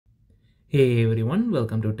Hey everyone,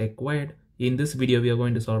 welcome to Tech Wired. In this video, we are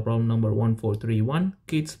going to solve problem number 1431,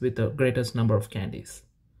 kids with the greatest number of candies.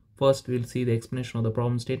 First, we'll see the explanation of the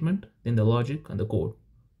problem statement, then the logic and the code.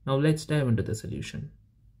 Now let's dive into the solution.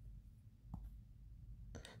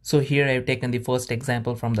 So here I've taken the first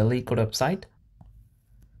example from the Leetcode website.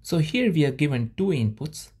 So here we are given two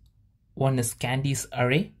inputs. One is candies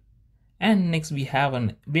array, and next we have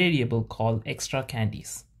a variable called extra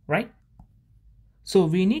candies, right? So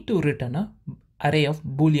we need to return an array of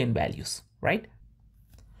Boolean values, right?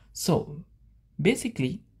 So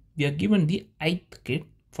basically we are given the ith kid.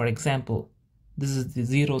 For example, this is the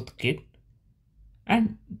 0th kid,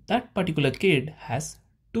 and that particular kid has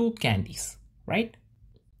 2 candies, right?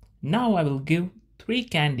 Now I will give 3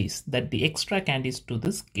 candies, that the extra candies, to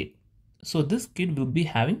this kid. So this kid will be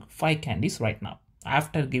having 5 candies right now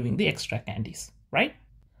after giving the extra candies, right?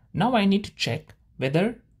 Now I need to check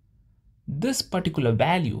whether this particular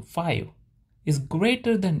value 5 is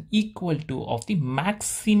greater than equal to of the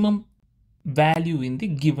maximum value in the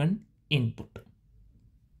given input.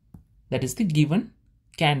 That is the given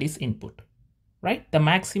candies input, right? The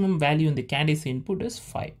maximum value in the candies input is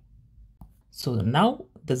 5. So now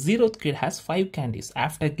the 0th kid has 5 candies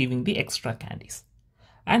after giving the extra candies.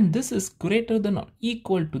 And this is greater than or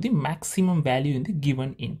equal to the maximum value in the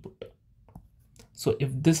given input. So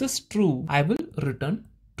if this is true, I will return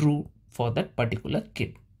true for that particular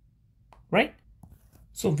kid, right?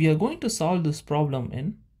 So we are going to solve this problem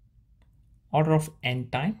in order of n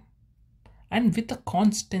time and with a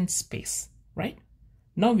constant space, right?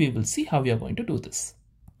 Now we will see how we are going to do this.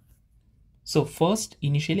 So first,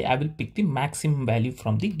 initially I will pick the maximum value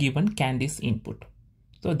from the given candies input.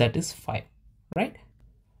 So that is 5, right?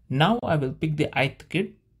 Now I will pick the ith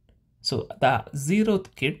kid. So the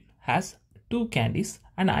 0th kid has 2 candies,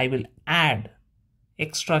 and I will add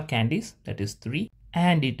extra candies, that is 3,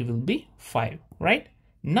 and it will be 5, right?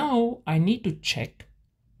 Now I need to check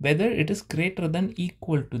whether it is greater than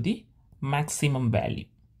equal to the maximum value.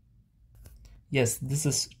 Yes, this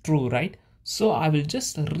is true, right? So I will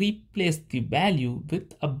just replace the value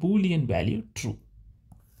with a Boolean value true,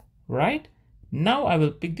 right? Now I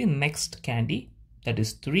will pick the next candy, that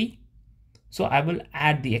is 3. So I will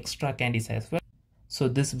add the extra candies as well. So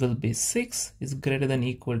this will be 6 is greater than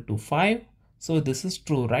equal to 5. So this is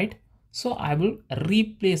true, right? So I will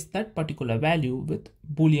replace that particular value with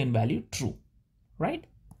Boolean value true, right?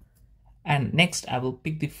 And next I will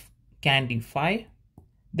pick the candy 5.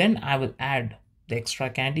 Then I will add the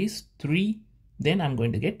extra candies 3. Then I'm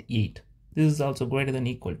going to get 8. This is also greater than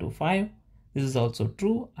equal to 5. This is also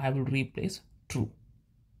true. I will replace true.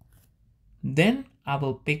 Then I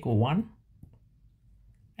will pick 1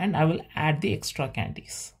 and I will add the extra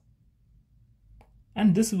candies.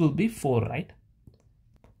 And this will be 4, right?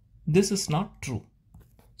 This is not true.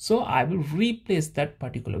 So I will replace that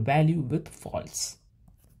particular value with false.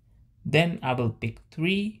 Then I will pick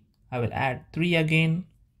 3. I will add 3 again.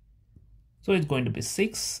 So it's going to be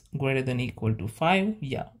 6 greater than equal to 5.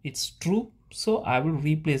 Yeah, it's true. So I will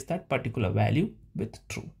replace that particular value with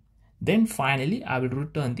true. Then finally, I will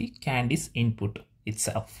return the candies input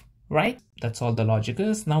itself, right? That's all the logic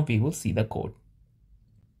is. Now we will see the code.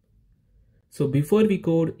 So before we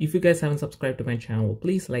code, if you guys haven't subscribed to my channel,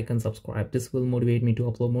 please like and subscribe. This will motivate me to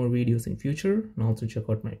upload more videos in future, and also check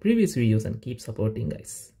out my previous videos and keep supporting,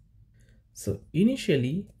 guys. So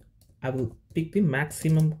initially, I will pick the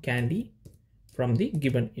maximum candy from the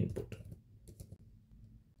given input,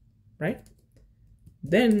 right?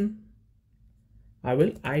 Then I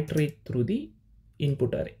will iterate through the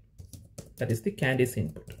input array, that is the candies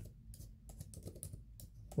input,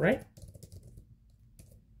 right?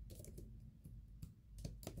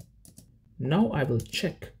 Now I will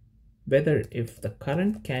check whether if the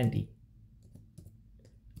current candy,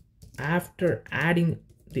 after adding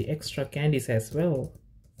the extra candies as well,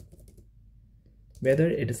 whether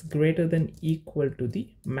it is greater than equal to the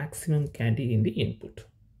maximum candy in the input.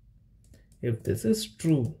 If this is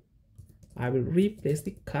true, I will replace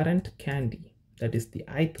the current candy, that is the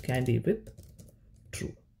ith candy, with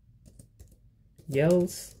true.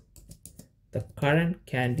 Else the current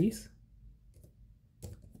candies,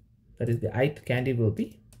 that is the ith candy, will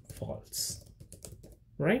be false,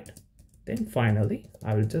 right? Then finally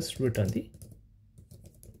I will just return the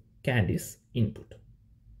candies input.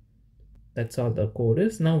 That's all the code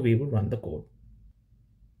is. Now we will run the code.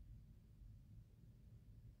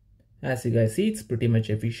 As you guys see, it's pretty much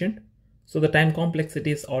efficient. So the time complexity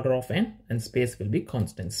is order of n and space will be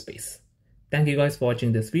constant space. Thank you guys for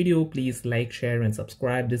watching this video. Please like, share and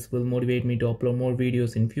subscribe. This will motivate me to upload more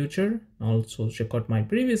videos in future. Also check out my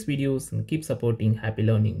previous videos and keep supporting. Happy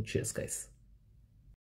learning. Cheers guys.